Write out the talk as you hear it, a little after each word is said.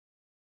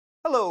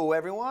Hello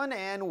everyone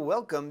and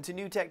welcome to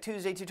New Tech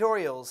Tuesday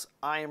Tutorials.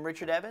 I am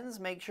Richard Evans.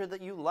 Make sure that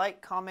you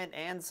like, comment,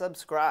 and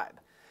subscribe.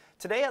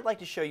 Today I'd like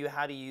to show you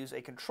how to use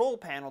a control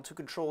panel to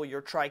control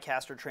your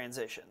TriCaster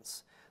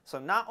transitions. So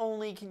not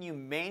only can you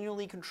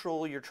manually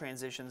control your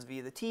transitions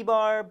via the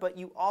T-bar, but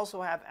you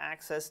also have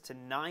access to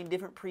 9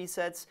 different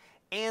presets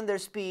and their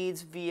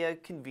speeds via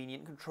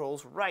convenient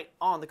controls right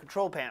on the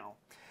control panel,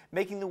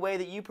 making the way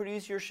that you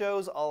produce your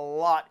shows a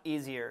lot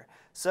easier.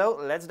 So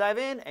let's dive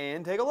in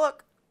and take a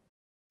look.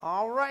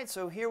 Alright,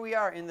 so here we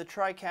are in the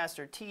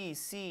TriCaster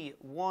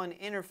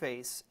TC1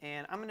 interface,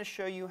 and I'm going to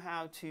show you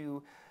how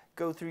to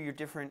go through your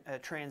different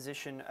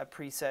transition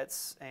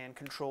presets and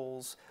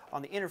controls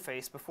on the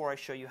interface before I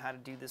show you how to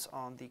do this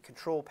on the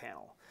control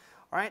panel.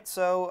 Alright,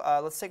 so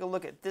let's take a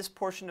look at this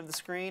portion of the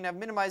screen. I've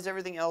minimized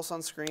everything else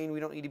on screen.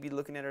 We don't need to be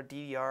looking at our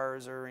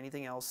DVRs or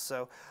anything else,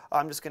 so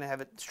I'm just going to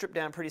have it stripped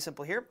down pretty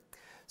simple here.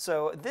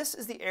 So this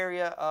is the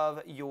area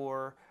of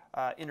your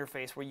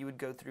interface where you would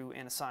go through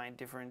and assign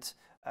different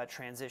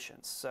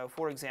transitions. So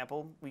for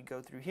example, we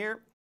go through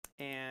here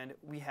and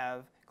we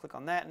have, click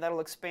on that, and that'll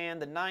expand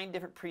the 9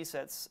 different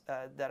presets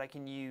that I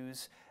can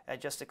use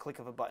at just a click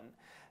of a button.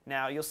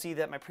 Now you'll see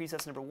that my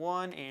presets number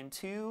 1 and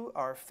 2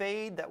 are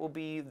fade. That will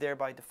be there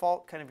by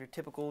default, kind of your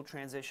typical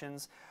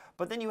transitions.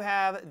 But then you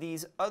have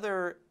these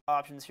other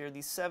options here,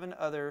 these 7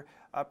 other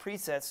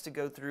presets to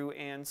go through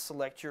and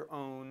select your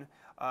own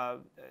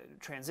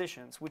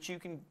transitions, which you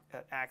can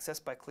access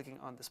by clicking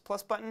on this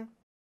plus button.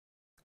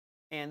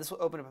 And this will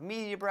open up a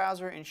media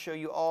browser and show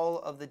you all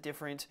of the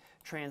different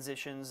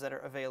transitions that are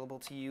available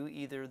to you,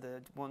 either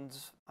the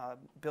ones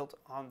built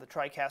on the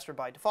TriCaster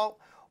by default,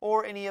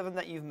 or any of them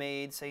that you've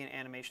made, say, in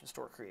Animation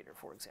Store Creator,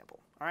 for example.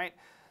 All right,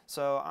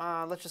 so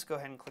let's just go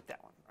ahead and click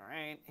that one. All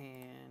right,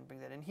 and bring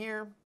that in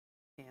here,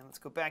 and let's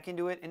go back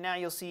into it. And now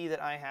you'll see that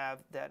I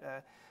have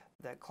that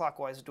that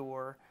clockwise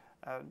door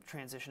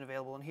transition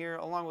available in here,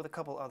 along with a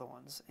couple other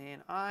ones.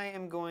 And I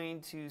am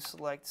going to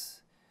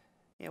select.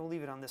 Yeah, we'll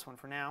leave it on this one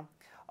for now.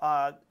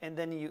 And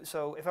then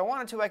so if I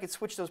wanted to, I could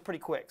switch those pretty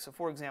quick. So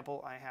for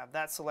example, I have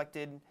that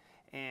selected,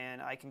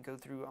 and I can go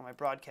through on my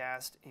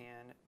broadcast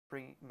and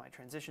bring my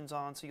transitions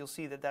on. So you'll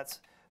see that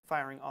that's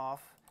firing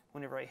off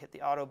whenever I hit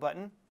the auto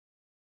button.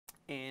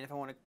 And if I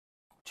want to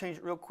change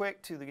it real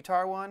quick to the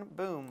guitar one,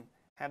 boom,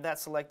 have that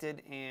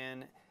selected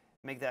and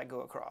make that go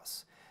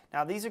across.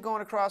 Now these are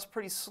going across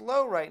pretty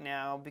slow right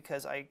now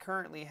because I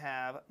currently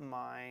have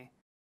my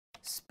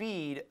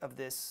speed of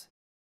this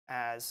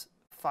as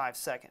 5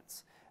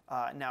 seconds.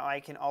 Now I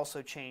can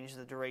also change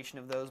the duration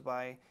of those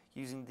by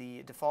using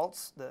the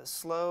defaults, the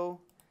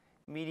slow,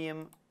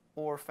 medium,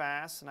 or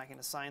fast, and I can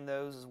assign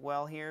those as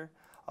well here.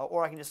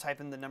 Or I can just type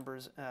in the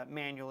numbers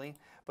manually.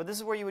 But this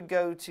is where you would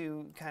go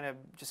to kind of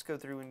just go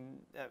through and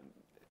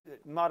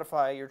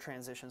modify your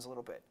transitions a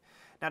little bit.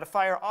 Now to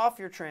fire off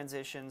your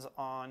transitions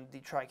on the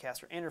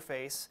TriCaster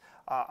interface,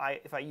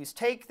 if I use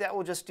take, that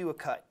will just do a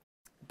cut.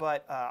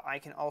 But I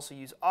can also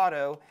use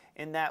auto,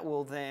 and that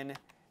will then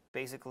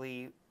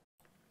basically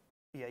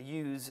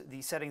use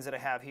the settings that I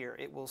have here.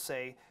 It will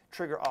say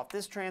trigger off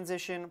this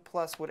transition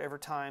plus whatever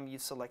time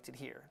you've selected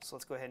here. So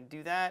let's go ahead and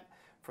do that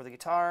for the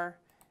guitar,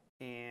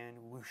 and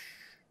whoosh,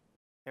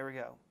 there we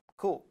go.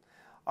 Cool.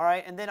 All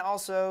right, and then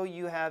also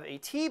you have a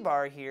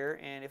T-bar here,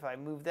 and if I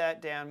move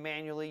that down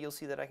manually, you'll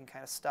see that I can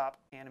kind of stop,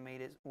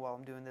 animate it while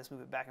I'm doing this,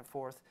 move it back and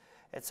forth,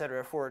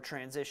 etc. for a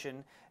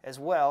transition as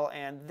well.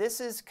 And this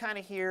is kind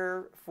of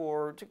here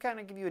to kind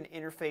of give you an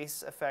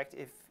interface effect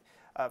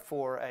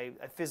for a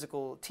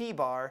physical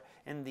T-bar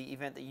in the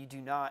event that you do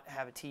not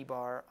have a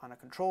T-bar on a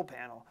control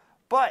panel.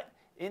 But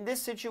in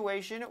this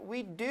situation,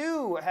 we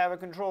do have a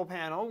control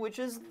panel, which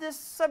is the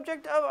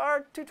subject of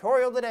our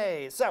tutorial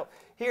today. So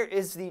here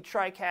is the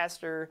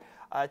TriCaster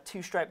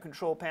 2-stripe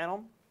control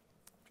panel.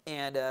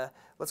 And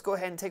let's go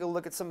ahead and take a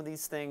look at some of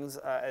these things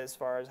as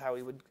far as how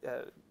we would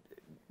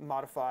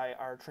modify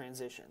our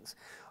transitions.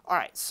 All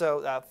right,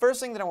 so first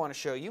thing that I want to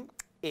show you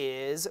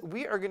is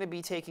we are going to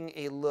be taking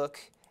a look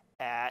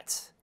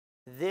at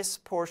this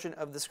portion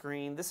of the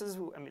screen. This is,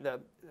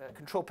 the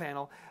control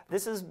panel.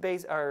 This is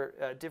our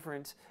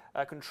different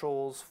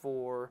controls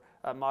for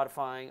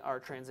modifying our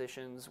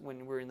transitions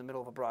when we're in the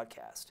middle of a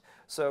broadcast.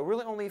 So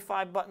really only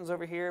 5 buttons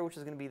over here, which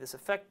is going to be this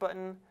effect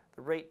button,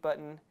 the rate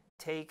button,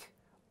 take,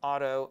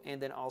 auto,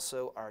 and then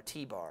also our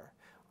T-bar.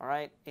 All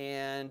right,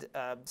 and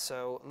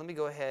so let me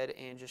go ahead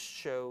and just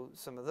show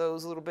some of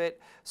those a little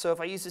bit. So if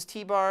I use this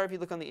T-bar, if you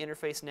look on the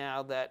interface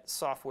now, that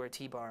software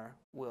T-bar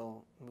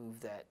will move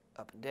that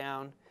up and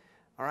down.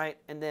 All right,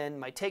 and then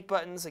my take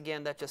buttons,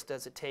 again, that just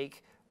does a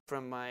take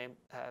from my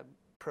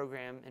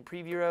program and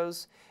preview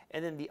rows.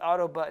 And then the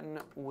auto button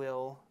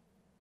will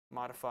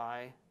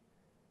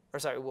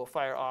will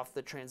fire off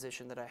the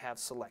transition that I have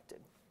selected.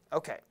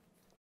 Okay,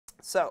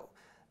 so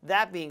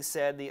that being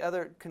said, the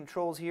other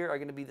controls here are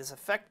going to be this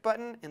effect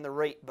button and the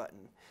rate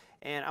button.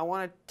 And I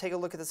want to take a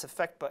look at this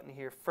effect button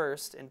here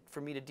first. And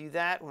for me to do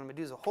that, what I'm going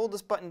to do is hold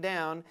this button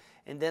down,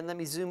 and then let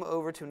me zoom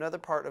over to another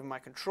part of my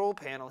control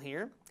panel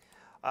here.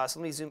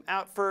 So let me zoom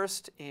out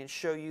first and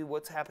show you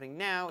what's happening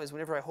now is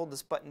whenever I hold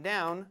this button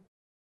down,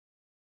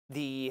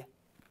 the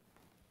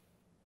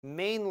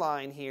main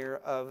line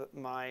here of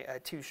my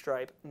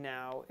two-stripe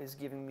now is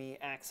giving me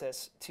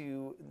access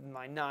to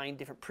my 9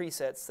 different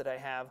presets that I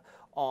have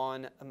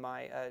on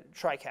my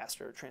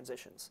TriCaster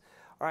transitions.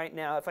 All right,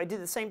 now if I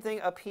did the same thing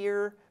up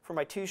here for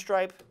my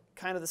two-stripe,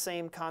 kind of the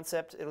same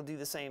concept. It'll do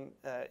the same.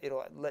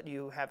 It'll let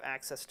you have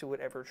access to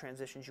whatever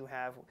transitions you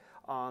have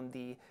on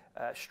the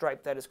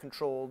stripe that is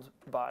controlled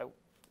by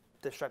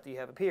the stripe that you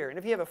have up here. And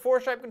if you have a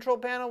 4-stripe control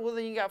panel, well,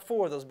 then you got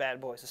 4 of those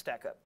bad boys to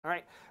stack up. All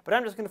right, but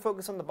I'm just going to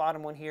focus on the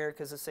bottom one here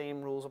because the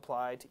same rules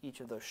apply to each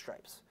of those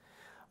stripes.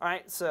 All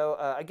right, so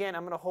again,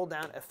 I'm going to hold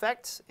down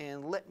Effect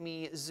and let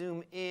me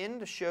zoom in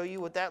to show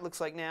you what that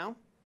looks like now.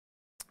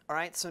 All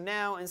right, so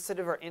now instead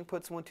of our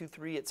inputs 1, 2,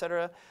 3,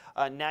 etc.,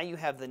 now you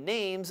have the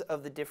names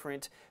of the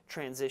different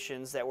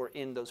transitions that were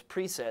in those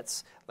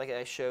presets, like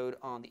I showed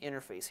on the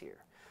interface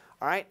here.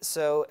 All right,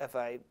 so if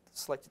I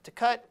select it to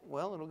cut,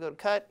 well, it'll go to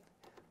cut,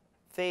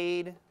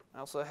 fade. I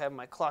also have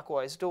my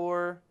clockwise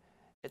door,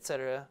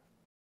 etc.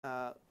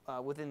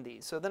 Within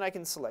these. So then I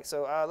can select.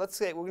 So let's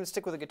say we're going to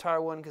stick with the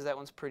guitar one because that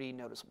one's pretty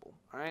noticeable.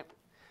 All right.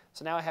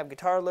 So now I have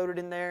guitar loaded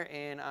in there,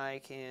 and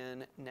I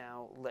can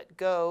now let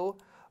go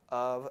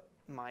of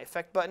my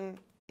effect button,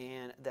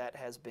 and that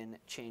has been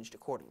changed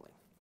accordingly.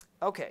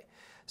 Okay.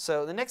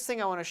 So the next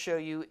thing I want to show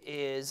you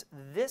is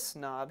this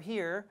knob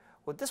here.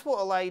 What this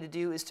will allow you to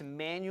do is to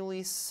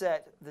manually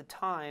set the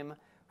time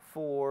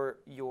for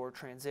your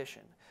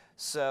transition.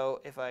 So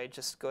if I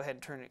just go ahead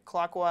and turn it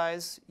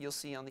clockwise, you'll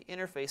see on the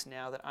interface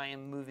now that I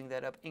am moving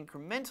that up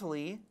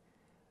incrementally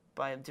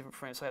by different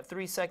frames. So I have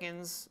 3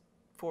 seconds,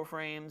 4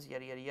 frames,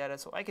 yada, yada, yada.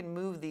 So I can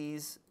move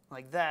these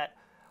like that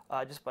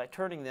just by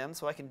turning them.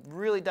 So I can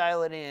really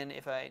dial it in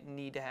if I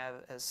need to have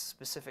a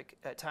specific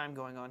time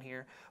going on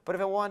here. But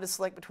if I wanted to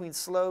select between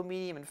slow,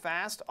 medium, and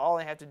fast, all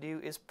I have to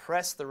do is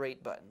press the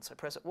rate button. So I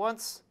press it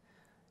once,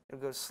 it'll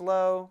go to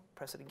slow,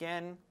 press it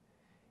again,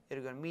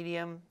 it'll go to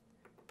medium,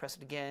 press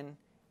it again,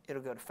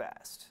 it'll go to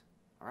fast.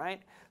 All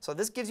right? So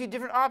this gives you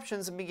different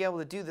options and being able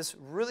to do this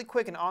really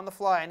quick and on the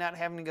fly and not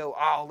having to go,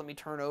 oh, let me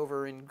turn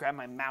over and grab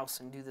my mouse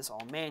and do this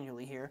all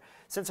manually here.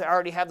 Since I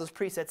already have those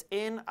presets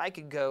in, I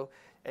could go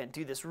and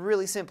do this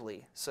really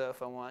simply. So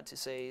if I want to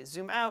say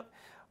zoom out,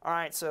 all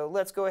right, so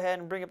let's go ahead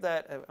and bring up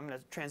that. I'm going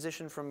to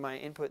transition from my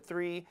input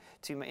 3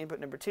 to my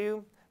input number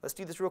 2. Let's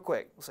do this real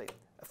quick. We'll say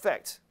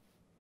effect,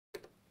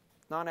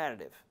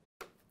 non-additive,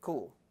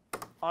 cool,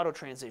 auto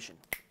transition.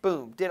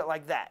 Boom, did it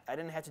like that. I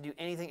didn't have to do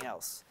anything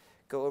else.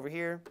 Go over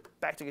here,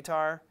 back to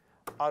guitar,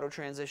 auto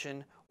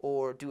transition,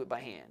 or do it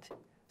by hand.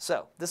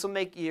 So this will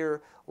make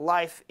your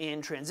life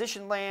in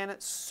transition land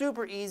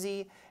super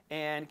easy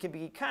and can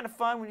be kind of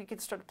fun when you get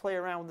to start to play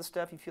around with this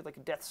stuff. You feel like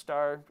a Death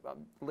Star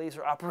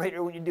laser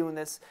operator when you're doing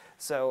this.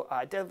 So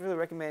I definitely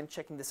recommend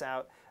checking this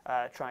out,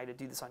 trying to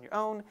do this on your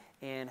own,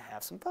 and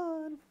have some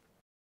fun.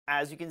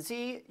 As you can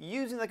see,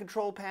 using the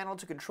control panel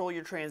to control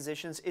your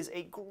transitions is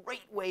a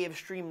great way of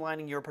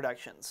streamlining your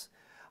productions.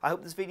 I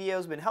hope this video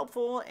has been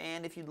helpful,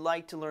 and if you'd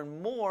like to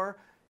learn more,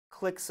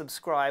 click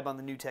subscribe on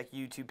the NewTek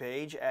YouTube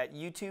page at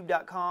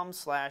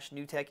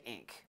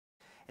youtube.com/NewTekInc.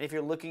 And if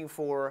you're looking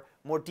for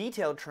more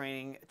detailed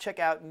training, check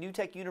out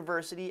NewTek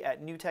University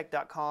at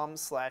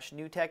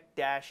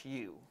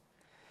newtek.com/NewTek-U.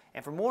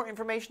 And for more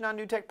information on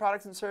NewTek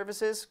products and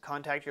services,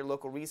 contact your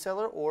local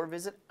reseller or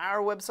visit our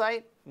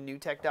website,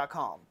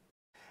 newtek.com.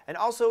 And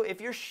also,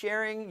 if you're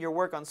sharing your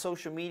work on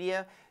social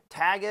media,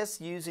 tag us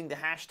using the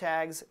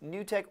hashtags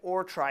NewTek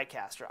or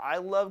TriCaster. I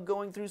love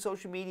going through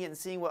social media and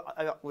seeing what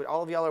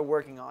all of y'all are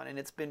working on, and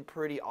it's been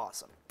pretty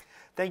awesome.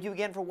 Thank you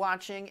again for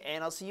watching,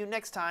 and I'll see you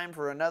next time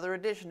for another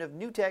edition of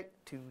NewTek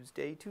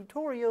Tuesday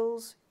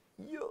Tutorials.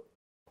 Yeah.